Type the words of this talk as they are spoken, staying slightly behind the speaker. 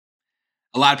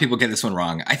A lot of people get this one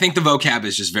wrong. I think the vocab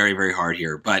is just very, very hard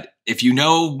here. But if you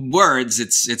know words,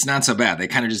 it's not so bad. They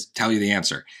kind of just tell you the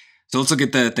answer. So let's look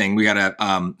at the thing. We got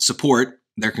to support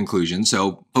their conclusion.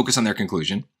 So focus on their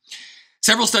conclusion.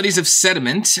 Several studies of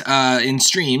sediment in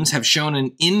streams have shown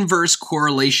an inverse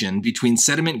correlation between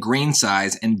sediment grain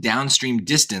size and downstream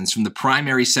distance from the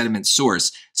primary sediment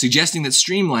source, suggesting that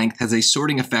stream length has a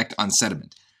sorting effect on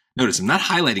sediment. Notice, I'm not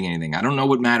highlighting anything. I don't know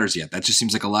what matters yet. That just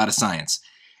seems like a lot of science.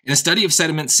 In a study of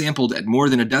sediment sampled at more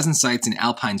than a dozen sites in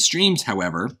alpine streams,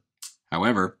 however,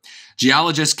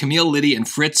 geologists Camille Liddy and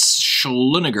Fritz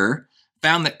Schluniger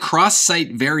found that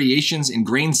cross-site variations in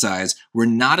grain size were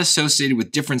not associated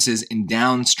with differences in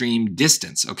downstream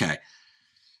distance. Okay,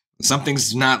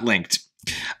 something's not linked.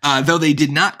 Though they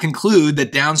did not conclude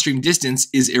that downstream distance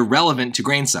is irrelevant to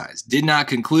grain size. Did not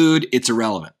conclude it's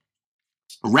irrelevant.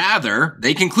 Rather,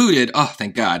 they concluded, oh,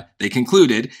 thank God, they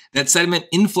concluded that sediment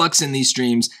influx in these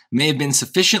streams may have been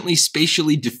sufficiently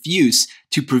spatially diffuse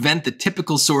to prevent the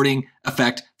typical sorting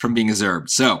effect from being observed.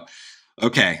 So,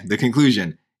 okay, the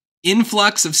conclusion.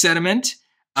 Influx of sediment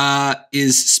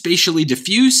is spatially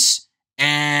diffuse,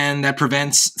 and that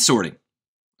prevents sorting.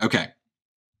 Okay.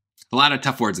 A lot of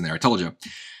tough words in there, I told you.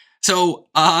 So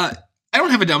I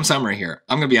don't have a dumb summary here.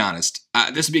 I'm going to be honest.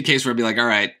 This would be a case where I'd be like, all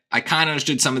right, I kind of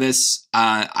understood some of this.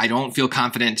 I don't feel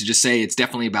confident to just say it's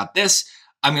definitely about this.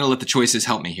 I'm going to let the choices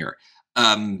help me here.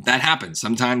 That happens.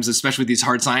 Sometimes, especially with these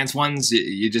hard science ones,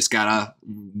 you just got to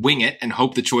wing it and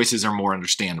hope the choices are more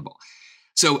understandable.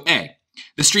 So A.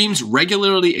 The streams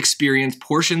regularly experience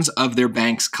portions of their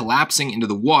banks collapsing into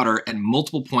the water at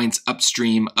multiple points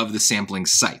upstream of the sampling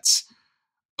sites.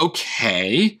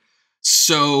 Okay,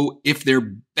 so if their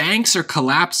banks are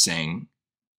collapsing,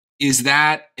 is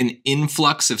that an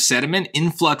influx of sediment?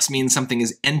 Influx means something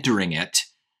is entering it.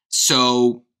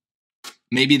 So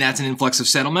maybe that's an influx of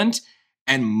sediment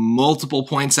and multiple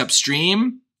points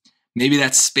upstream. Maybe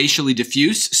that's spatially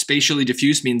diffuse. Spatially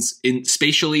diffuse means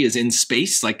spatially is in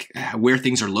space, like where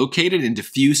things are located, and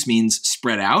diffuse means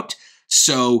spread out.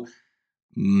 So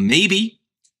maybe,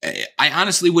 I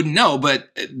honestly wouldn't know, but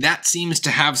that seems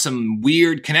to have some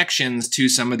weird connections to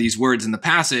some of these words in the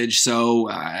passage. So,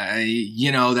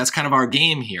 you know, that's kind of our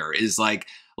game here is like,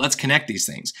 let's connect these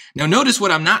things. Now, notice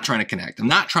what I'm not trying to connect. I'm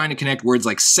not trying to connect words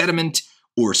like sediment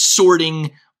or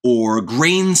sorting or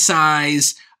grain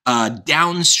size,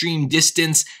 downstream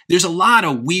distance. There's a lot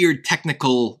of weird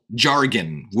technical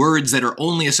jargon, words that are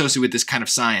only associated with this kind of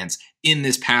science in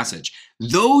this passage.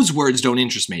 Those words don't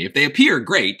interest me. If they appear,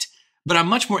 great, but I'm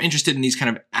much more interested in these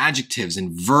kind of adjectives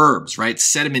and verbs, right?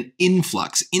 Sediment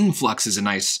influx. Influx is a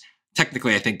nice,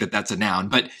 technically I think that that's a noun,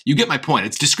 but you get my point.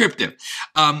 It's descriptive.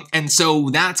 And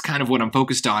so that's kind of what I'm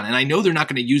focused on. And I know they're not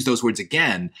going to use those words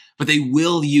again, but they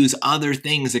will use other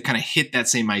things that kind of hit that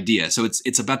same idea. So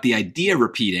it's about the idea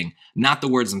repeating, not the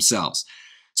words themselves.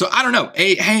 So I don't know.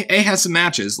 A has some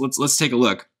matches. Let's take a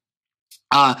look.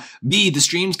 B, the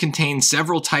streams contain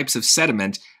several types of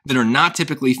sediment that are not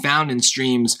typically found in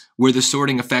streams where the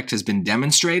sorting effect has been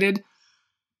demonstrated.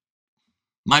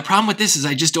 My problem with this is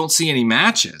I just don't see any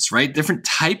matches, right? Different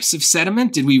types of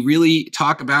sediment. Did we really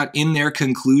talk about in their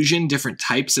conclusion different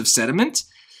types of sediment?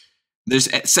 There's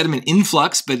sediment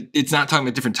influx, but it's not talking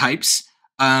about different types.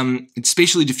 It's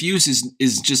spatially diffuse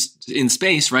is just in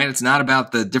space, right? It's not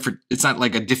about the different, it's not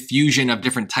like a diffusion of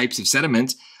different types of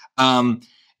sediment.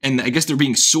 And I guess they're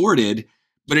being sorted,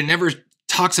 but it never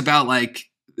talks about like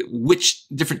which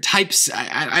different types.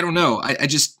 I don't know. I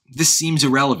just, this seems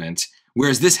irrelevant.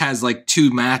 Whereas this has like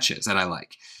two matches that I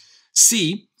like.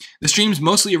 C, the streams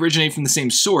mostly originate from the same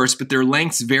source, but their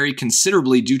lengths vary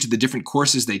considerably due to the different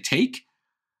courses they take.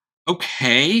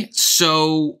 Okay,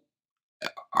 so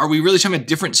are we really talking about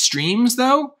different streams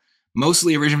though?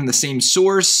 Mostly originate from the same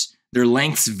source, their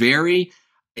lengths vary.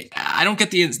 I don't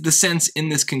get the sense in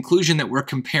this conclusion that we're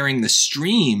comparing the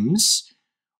streams.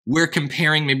 We're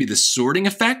comparing maybe the sorting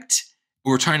effect,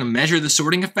 or we're trying to measure the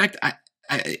sorting effect.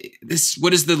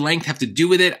 What does the length have to do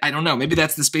with it? I don't know. Maybe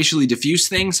that's the spatially diffuse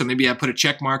thing. So maybe I put a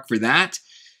check mark for that.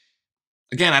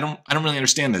 Again, I don't really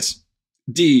understand this.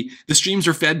 D, the streams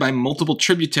are fed by multiple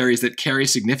tributaries that carry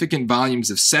significant volumes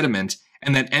of sediment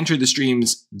and that enter the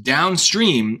streams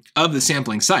downstream of the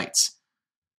sampling sites.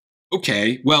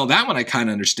 Okay, well, that one I kind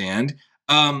of understand.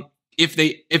 If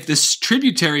the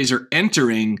tributaries are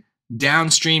entering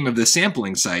downstream of the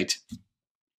sampling site,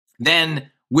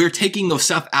 then we're taking the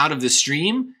stuff out of the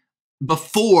stream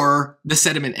before the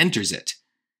sediment enters it.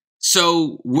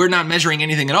 So we're not measuring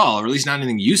anything at all, or at least not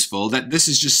anything useful. That this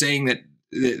is just saying that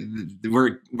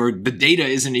the data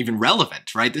isn't even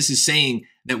relevant, right? This is saying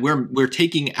that we're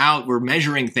taking out, we're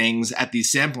measuring things at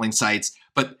these sampling sites,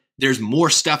 but there's more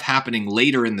stuff happening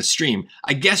later in the stream.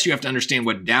 I guess you have to understand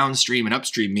what downstream and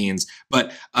upstream means,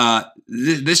 but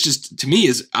this just, to me,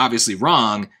 is obviously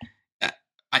wrong.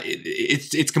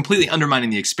 It's completely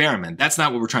undermining the experiment. That's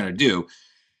not what we're trying to do.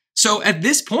 So at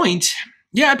this point,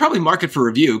 yeah, I'd probably mark it for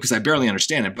review because I barely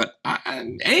understand it, but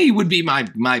A would be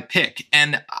my pick.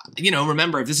 And,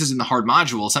 remember, if this is in the hard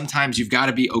module, sometimes you've got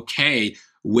to be okay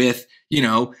with,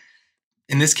 in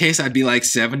this case, I'd be like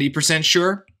 70%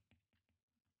 sure.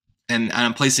 And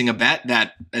I'm placing a bet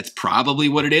that that's probably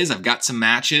what it is. I've got some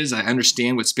matches. I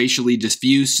understand what spatially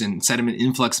diffuse and sediment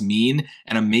influx mean.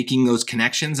 And I'm making those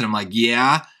connections. And I'm like,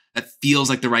 yeah, that feels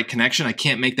like the right connection. I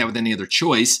can't make that with any other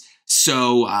choice.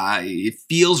 So it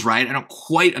feels right. I don't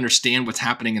quite understand what's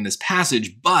happening in this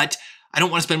passage, but I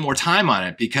don't want to spend more time on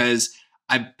it because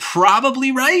I'm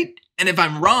probably right. And if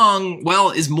I'm wrong, well,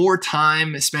 is more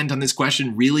time spent on this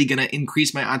question really going to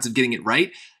increase my odds of getting it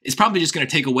right? It's probably just going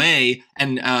to take away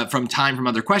from time from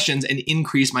other questions and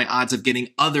increase my odds of getting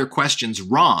other questions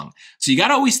wrong. So you got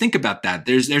to always think about that.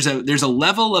 There's a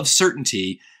level of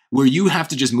certainty where you have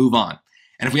to just move on.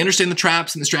 And if we understand the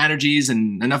traps and the strategies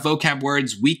and enough vocab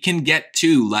words, we can get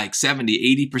to like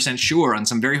 70, 80% sure on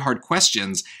some very hard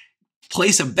questions.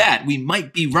 Place a bet. We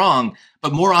might be wrong,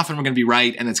 but more often we're going to be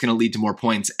right, and it's going to lead to more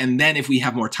points. And then if we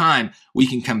have more time, we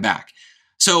can come back.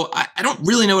 So I don't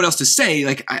really know what else to say.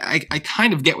 Like I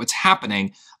kind of get what's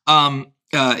happening.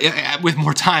 With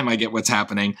more time, I get what's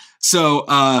happening.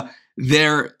 So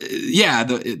they're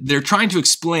trying to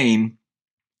explain,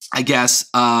 I guess.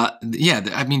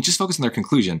 Just focus on their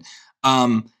conclusion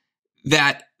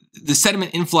that the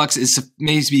sediment influx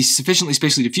may be sufficiently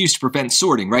spatially diffuse to prevent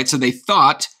sorting. Right. So they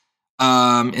thought.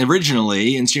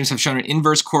 Originally, and streams have shown an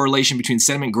inverse correlation between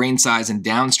sediment grain size and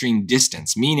downstream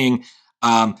distance, meaning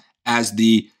as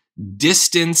the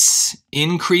distance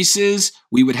increases,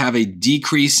 we would have a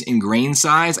decrease in grain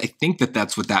size. I think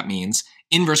that's what that means.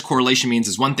 Inverse correlation means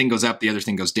as one thing goes up, the other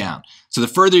thing goes down. So the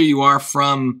further you are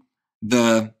from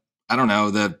the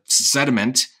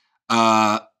sediment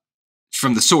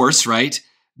from the source, right,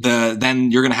 then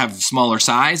you're going to have smaller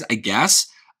size, I guess.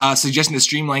 Suggesting the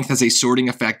stream length has a sorting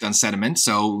effect on sediment.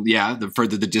 So yeah, the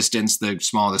further the distance, the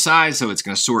smaller the size. So it's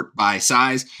going to sort by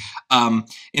size. In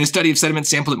a study of sediment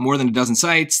sampled at more than a dozen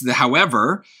sites,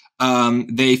 however,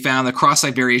 they found that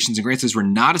cross-site variations in grain size were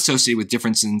not associated with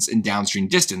differences in downstream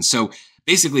distance. So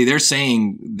basically they're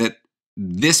saying that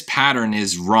this pattern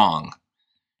is wrong,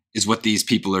 is what these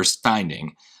people are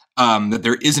finding, that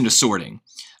there isn't a sorting.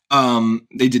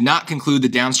 They did not conclude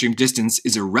that downstream distance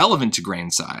is irrelevant to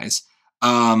grain size.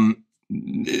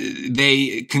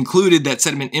 They concluded that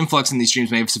sediment influx in these streams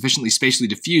may have sufficiently spatially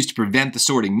diffused to prevent the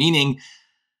sorting, meaning,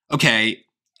 okay,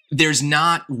 there's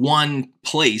not one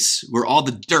place where all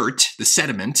the dirt, the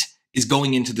sediment, is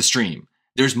going into the stream.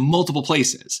 There's multiple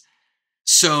places.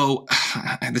 So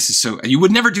you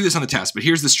would never do this on the test, but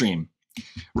here's the stream,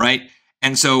 right?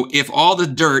 And so if all the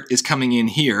dirt is coming in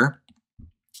here,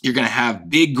 you're going to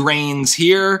have big grains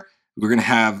here. We're going to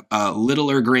have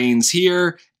littler grains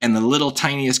here and the little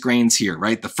tiniest grains here,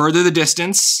 right? The further the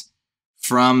distance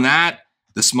from that,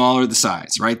 the smaller the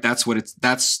size, right? That's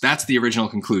the original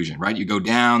conclusion, right? You go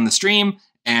down the stream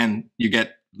and you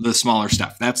get the smaller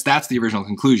stuff. That's the original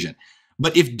conclusion.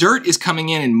 But if dirt is coming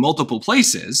in multiple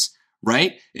places,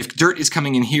 right? If dirt is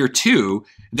coming in here too,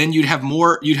 then you'd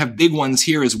have big ones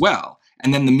here as well.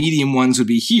 And then the medium ones would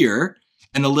be here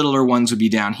and the littler ones would be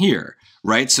down here.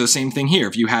 Right? So same thing here.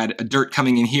 If you had a dirt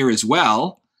coming in here as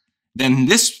well, then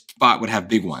this spot would have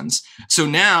big ones. So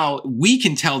now we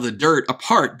can tell the dirt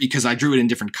apart because I drew it in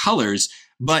different colors,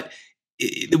 but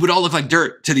it would all look like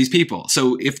dirt to these people.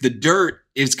 So if the dirt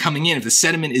is coming in, if the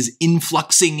sediment is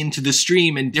influxing into the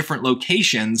stream in different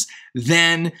locations,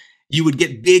 then you would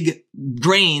get big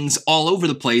grains all over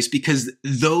the place because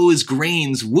those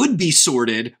grains would be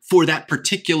sorted for that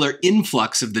particular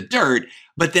influx of the dirt.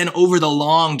 But then over the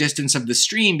long distance of the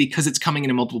stream, because it's coming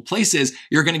in multiple places,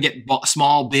 you're going to get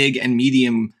small, big, and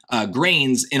medium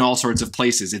grains in all sorts of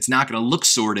places. It's not going to look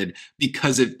sorted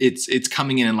because it's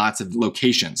coming in lots of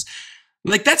locations.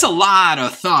 Like, that's a lot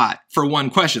of thought for one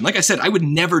question. Like I said, I would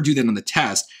never do that on the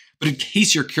test. But in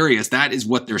case you're curious, that is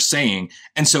what they're saying.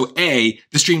 And so A,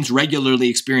 the streams regularly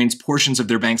experience portions of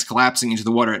their banks collapsing into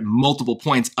the water at multiple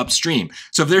points upstream.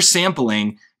 So if they're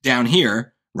sampling down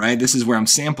here, right, this is where I'm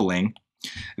sampling,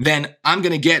 then I'm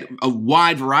going to get a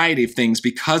wide variety of things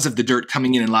because of the dirt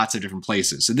coming in lots of different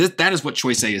places. So that is what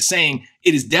choice A is saying.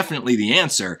 It is definitely the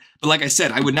answer. But like I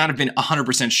said, I would not have been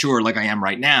 100% sure, like I am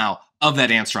right now, of that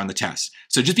answer on the test.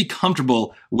 So just be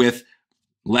comfortable with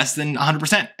less than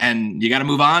 100%, and you got to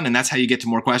move on. And that's how you get to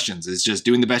more questions, is just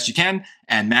doing the best you can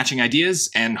and matching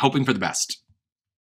ideas and hoping for the best.